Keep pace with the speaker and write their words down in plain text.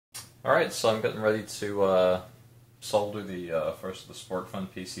Alright, so I'm getting ready to solder the first of the SparkFun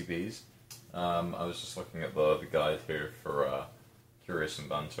PCBs. I was just looking at the guide here for Curious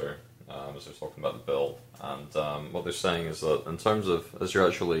Inventor as they're talking about the build, and what they're saying is that in terms of, as you're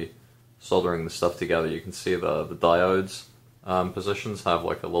actually soldering the stuff together, you can see the diodes positions have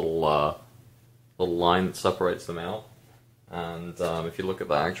like a little line that separates them out. And if you look at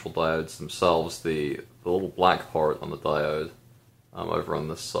the actual diodes themselves, the little black part on the diode over on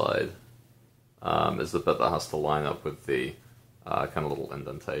this side is the bit that has to line up with the kind of little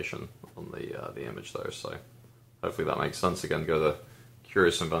indentation on the image there. So hopefully that makes sense. Again, go to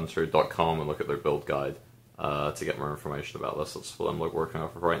CuriousInventor.com and look at their build guide to get more information about this. That's what I'm working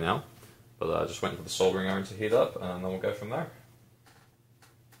off of right now. But just waiting for the soldering iron to heat up, and then we'll go from there.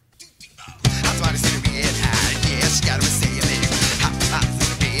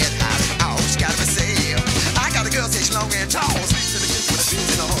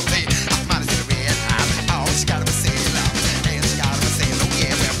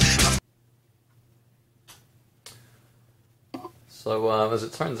 So as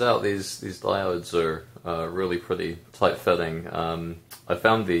it turns out, these diodes are really pretty tight fitting. I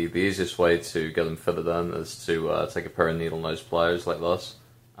found the easiest way to get them fitted in is to take a pair of needle nose pliers like this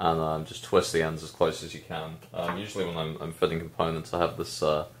and just twist the ends as close as you can. Usually when I'm fitting components, I have this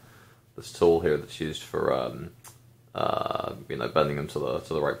this tool here that's used for bending them to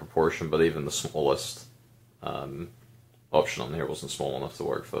the right proportion. But even the smallest option on here wasn't small enough to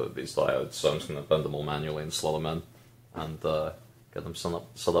work for these diodes, so I'm just going to bend them all manually and slot them in and get them set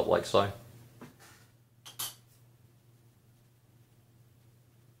up like so.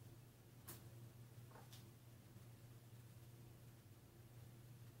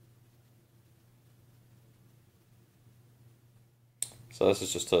 So this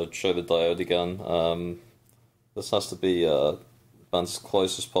is just to show the diode again. This has to be bent as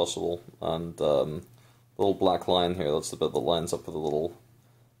close as possible, and the little black line here, that's the bit that lines up with a little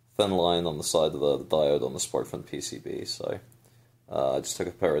thin line on the side of the diode on the SparkFun PCB. So I just took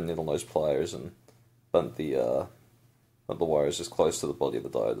a pair of needle nose pliers and bent the wires as close to the body of the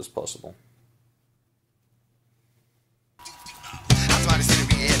diode as possible.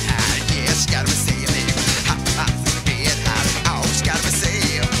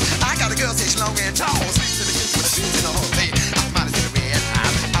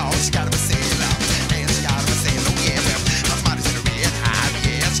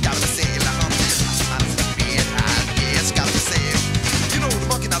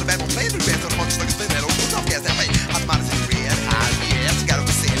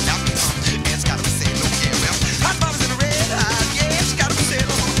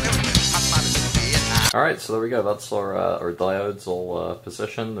 Alright, so there we go, that's our diodes all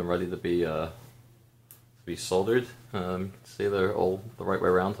positioned and ready to be soldered. You can see they're all the right way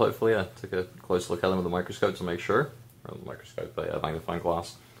around, hopefully. I took a close look at them with a microscope to make sure. Or the microscope, but yeah, magnifying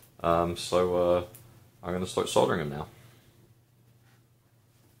glass. So I'm going to start soldering them now.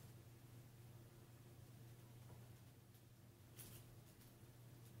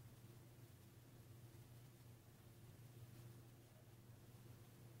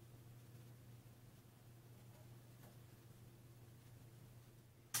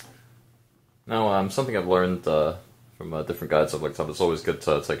 Now, something I've learned from different guides I've looked up, it's always good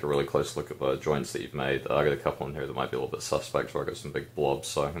to take a really close look at the joints that you've made. I got a couple in here that might be a little bit suspect, where I got some big blobs,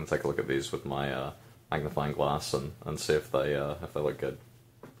 so I'm going to take a look at these with my magnifying glass and see if they look good.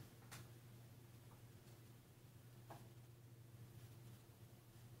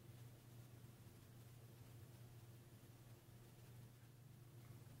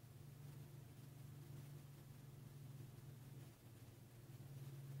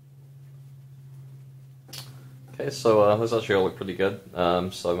 Okay, so those actually all look pretty good,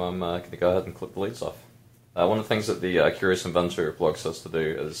 so I'm going to go ahead and clip the leads off. One of the things that the Curious Inventor blog says to do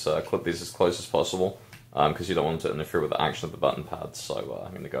is clip these as close as possible, because you don't want it to interfere with the action of the button pads, so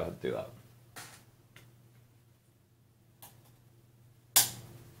I'm going to go ahead and do that.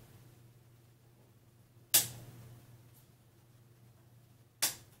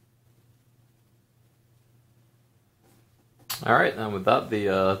 Alright, and with that, the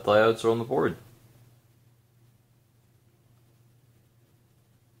diodes are on the board.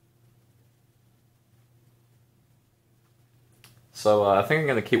 So I think I'm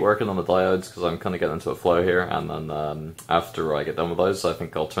going to keep working on the diodes because I'm kind of getting into a flow here, and then after I get done with those, I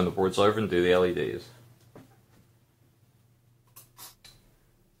think I'll turn the boards over and do the LEDs.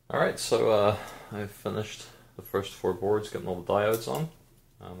 Alright, so I've finished the first 4 boards, getting all the diodes on.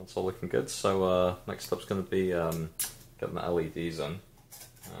 That's all looking good, so next step's going to be getting the LEDs in.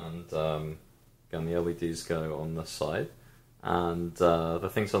 And again, the LEDs go on this side. And the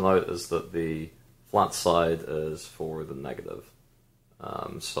thing to note is that the flat side is for the negative.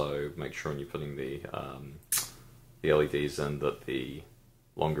 So make sure when you're putting the LEDs in that the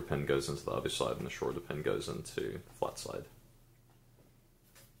longer pin goes into the other side and the shorter pin goes into the flat side.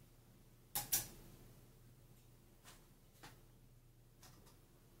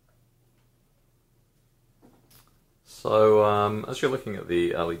 So as you're looking at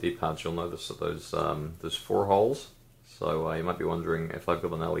the LED pads, you'll notice that there's 4 holes. So you might be wondering, if I've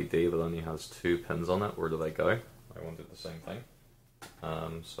got an LED that only has 2 pins on it, where do they go? I want to do the same thing.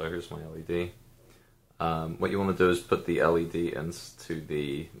 So here's my LED. What you want to do is put the LED into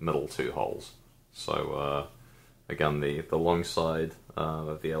the middle 2 holes. So again, the long side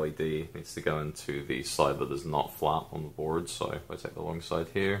of the LED needs to go into the side that is not flat on the board. So if I take the long side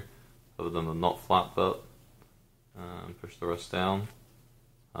here, put it in the not flat bit, and push the rest down.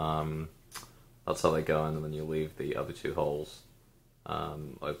 That's how they go in, and then you leave the other 2 holes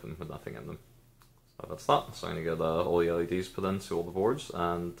open with nothing in them. So that's that. So I'm going to get all the LEDs put into all the boards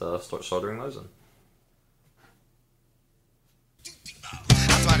and start soldering those in.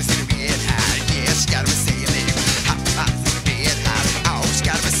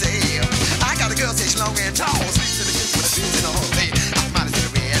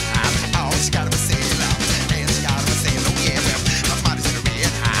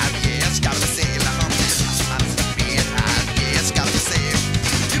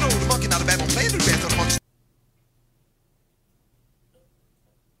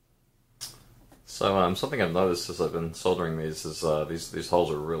 So something I've noticed as I've been soldering these is these holes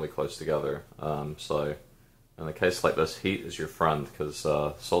are really close together. So in a case like this, heat is your friend, because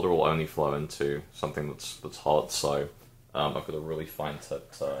solder will only flow into something that's hot. So I've got a really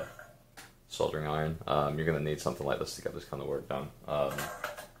fine-tipped soldering iron. You're going to need something like this to get this kind of work done.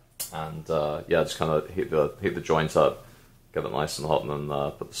 Yeah, just kind of heat the joint up, get it nice and hot, and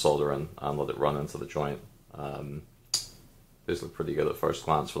then put the solder in and let it run into the joint. These look pretty good at first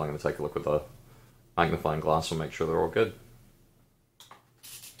glance, but I'm going to take a look with the magnifying glass and make sure they're all good.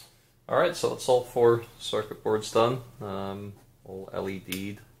 Alright, so that's all 4 circuit boards done, all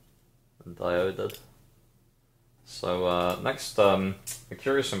LED'd and dioded. So next, the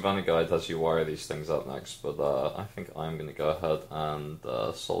Curious Inventor Guide has you wire these things up next, but I think I'm going to go ahead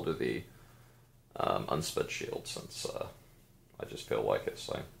and solder the unsped shield, since I just feel like it,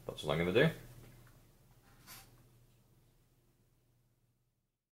 so that's what I'm going to do.